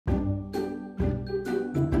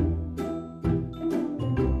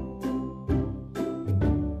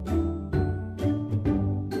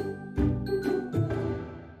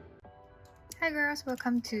girls,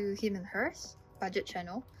 welcome to Him&Her's budget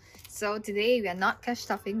channel. So today we are not cash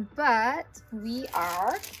stuffing, but we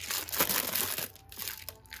are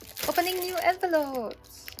opening new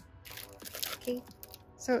envelopes. Okay,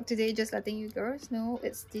 so today just letting you girls know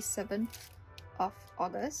it's the 7th of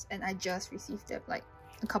August and I just received them like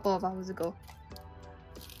a couple of hours ago.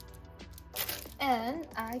 And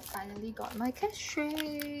I finally got my cash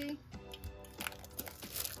tray.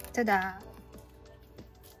 Ta-da!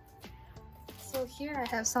 So here I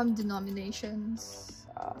have some denominations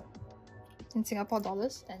in Singapore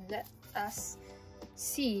dollars, and let us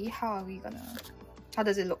see how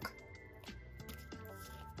does it look.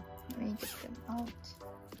 Let me get them out.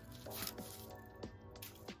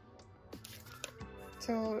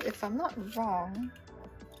 So if I'm not wrong,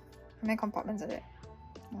 how many compartments are there?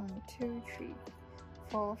 1, 2, 3,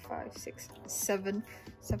 4, 5, 6, 7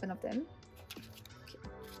 of them.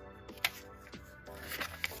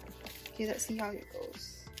 Okay, let's see how it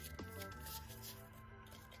goes.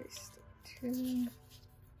 Twist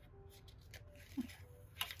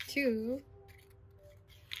 2,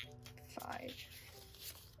 5,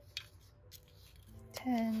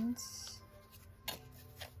 10s,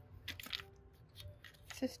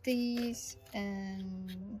 50s,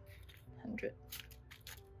 and 100.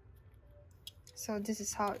 So this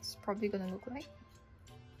is how it's probably gonna look like.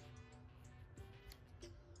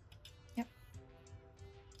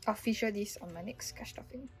 I'll feature these on my next cash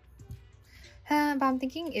stuffing. But I'm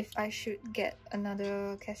thinking if I should get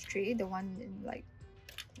another cash tray, the one in like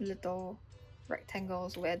little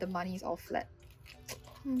rectangles where the money is all flat.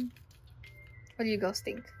 What do you girls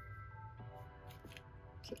think?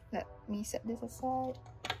 Okay, let me set this aside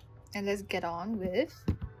and let's get on with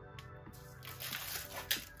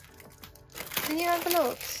the new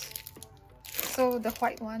envelopes. So the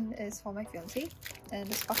white one is for my fiance and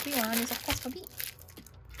the sparkly one is of course for me.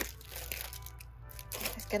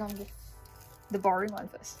 Get on with the boring one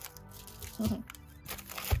first.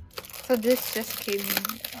 So this just came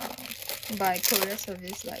by courier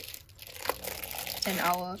service like an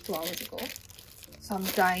hour, 2 hours ago. So I'm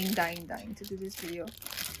dying to do this video.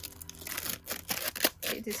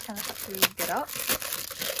 Okay, this kind of hard to get out.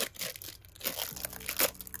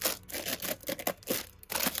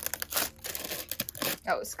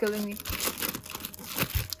 Oh, it's killing me.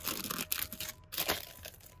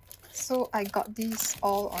 So I got these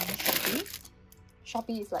all on Shopee.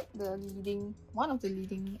 Shopee is like one of the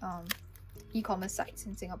leading e-commerce sites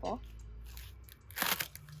in Singapore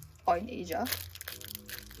or in Asia.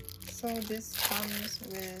 So this comes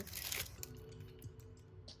with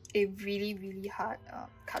a really hard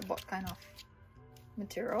cardboard kind of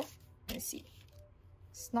material. Let's see,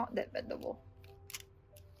 it's not that bendable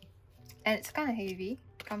and it's kind of heavy.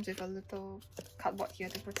 It comes with a little cardboard here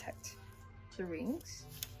to protect the rings.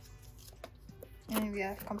 And we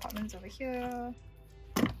have compartments over here.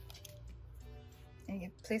 And you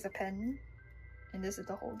can place a pen in this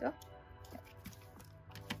little holder.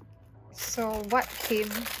 So what came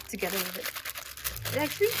together with it? It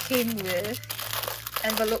actually came with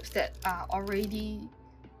envelopes that are already,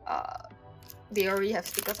 they already have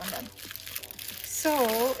stickers on them.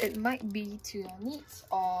 So it might be to your needs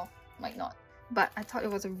or might not. But I thought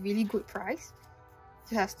it was a really good price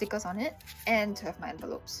to have stickers on it and to have my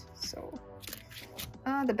envelopes. So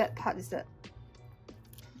the bad part is that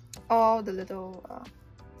all the little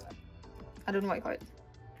I don't know what you call it,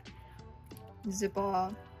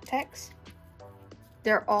 zipper tags,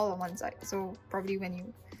 they're all on one side, so probably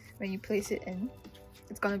when you place it in,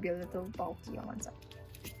 it's gonna be a little bulky on one side.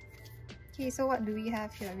 Okay, so what do we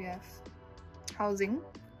have here? We have housing,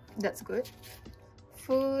 that's good,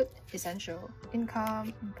 food, essential,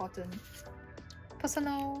 income, important,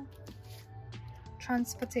 personal,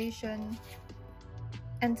 transportation,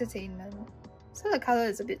 entertainment. So the color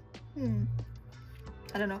is a bit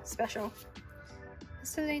I don't know, special.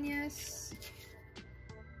 Miscellaneous,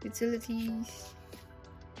 utilities,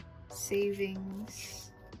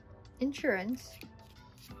 savings, insurance,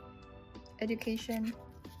 education,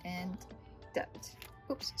 and debt.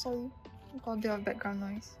 Oops, sorry, got a bit of background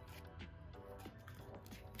noise.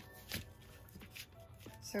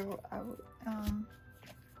 So I would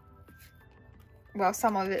well,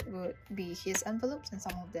 some of it would be his envelopes and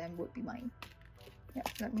some of them would be mine. Yeah,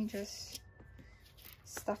 let me just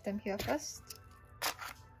stuff them here first.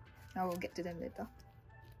 I will get to them later.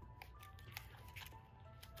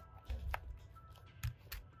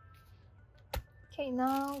 Okay,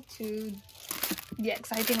 now to the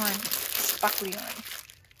exciting one, sparkly one.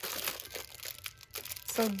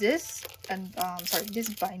 So this this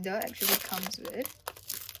binder actually comes with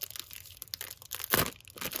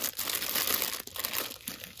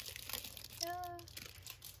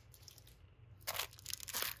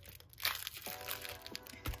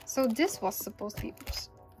So this was supposed to be, oops.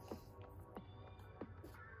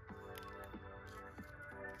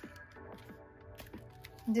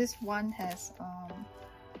 This one has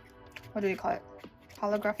what do you call it?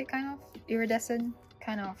 Holographic kind of, iridescent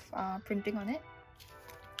kind of printing on it.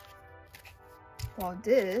 While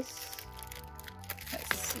this,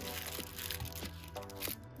 let's see.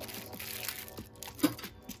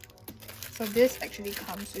 So this actually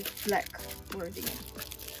comes with black wording.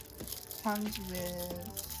 Comes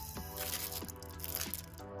with,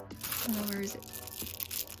 oh, where is it?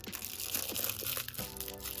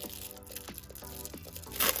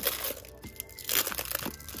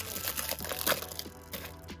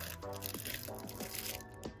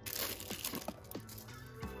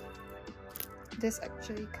 This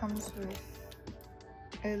actually comes with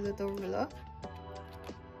a little ruler,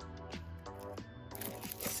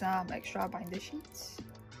 some extra binder sheets,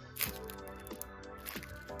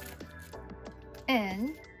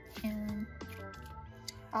 and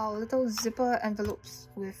our little zipper envelopes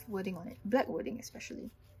with wording on it, black wording especially.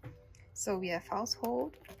 So we have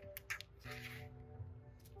household,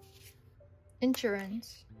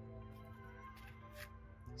 insurance,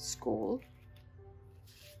 school,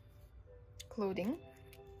 clothing,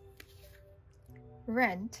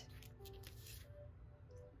 rent,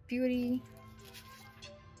 beauty,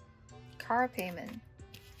 car payment,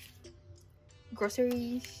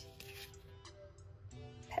 groceries,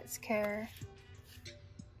 pets care,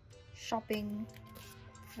 shopping,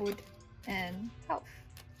 food, and health.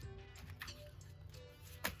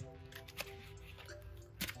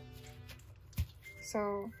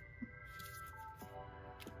 So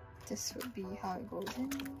this would be how it goes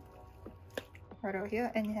in. Right over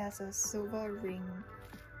here, and it has a silver ring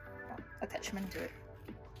attachment to it.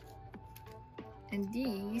 And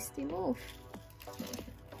these, they move.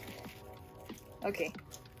 Okay,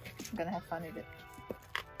 I'm gonna have fun with it.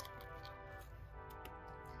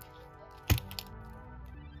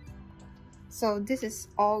 So this is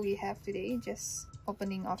all we have today, just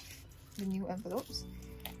opening of the new envelopes.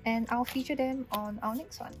 And I'll feature them on our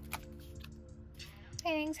next one.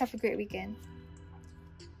 Thanks, have a great weekend.